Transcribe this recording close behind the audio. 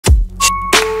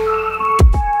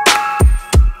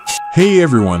Hey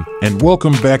everyone, and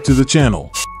welcome back to the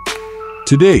channel.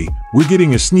 Today, we're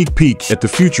getting a sneak peek at the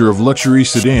future of luxury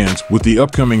sedans with the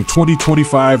upcoming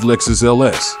 2025 Lexus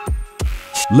LS.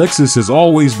 Lexus has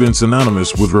always been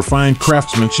synonymous with refined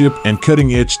craftsmanship and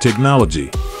cutting-edge technology.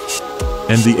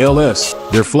 And the LS,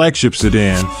 their flagship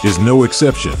sedan, is no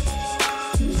exception.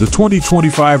 The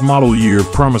 2025 model year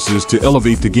promises to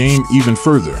elevate the game even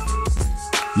further.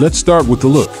 Let's start with the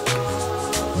look.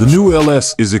 The new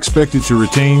LS is expected to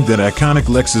retain that iconic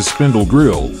Lexus spindle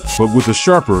grille, but with a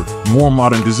sharper, more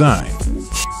modern design.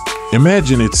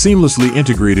 Imagine it seamlessly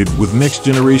integrated with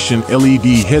next-generation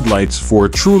LED headlights for a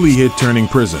truly head-turning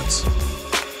presence.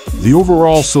 The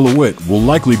overall silhouette will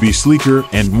likely be sleeker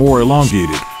and more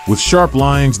elongated, with sharp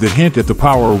lines that hint at the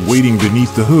power waiting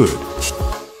beneath the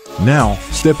hood. Now,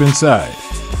 step inside.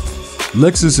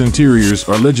 Lexus interiors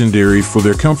are legendary for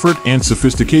their comfort and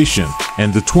sophistication,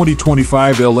 and the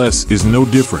 2025 LS is no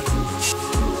different.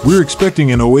 We're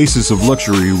expecting an oasis of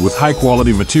luxury with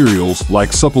high-quality materials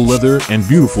like supple leather and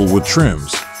beautiful wood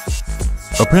trims.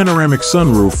 A panoramic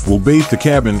sunroof will bathe the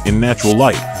cabin in natural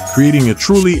light, creating a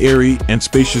truly airy and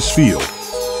spacious feel.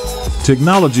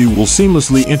 Technology will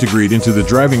seamlessly integrate into the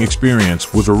driving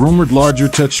experience with a rumored larger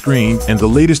touchscreen and the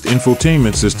latest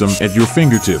infotainment system at your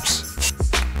fingertips.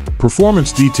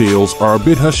 Performance details are a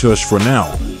bit hush-hush for now,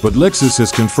 but Lexus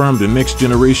has confirmed a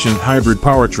next-generation hybrid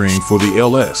powertrain for the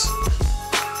LS.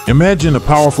 Imagine a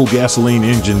powerful gasoline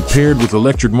engine paired with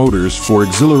electric motors for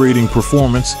exhilarating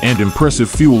performance and impressive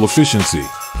fuel efficiency.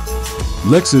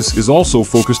 Lexus is also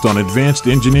focused on advanced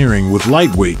engineering with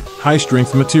lightweight,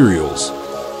 high-strength materials.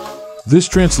 This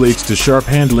translates to sharp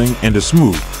handling and a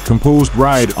smooth, composed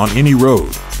ride on any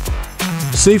road.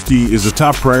 Safety is a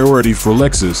top priority for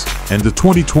Lexus, and the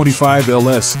 2025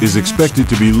 LS is expected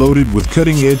to be loaded with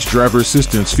cutting-edge driver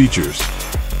assistance features.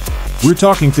 We're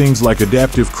talking things like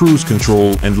adaptive cruise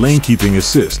control and lane-keeping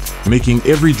assist, making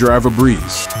every drive a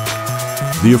breeze.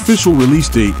 The official release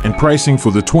date and pricing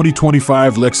for the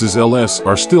 2025 Lexus LS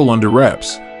are still under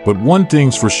wraps, but one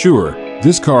thing's for sure,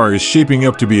 this car is shaping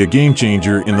up to be a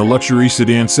game-changer in the luxury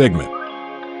sedan segment.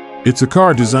 It's a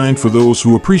car designed for those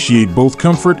who appreciate both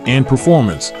comfort and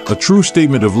performance, a true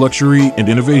statement of luxury and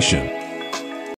innovation.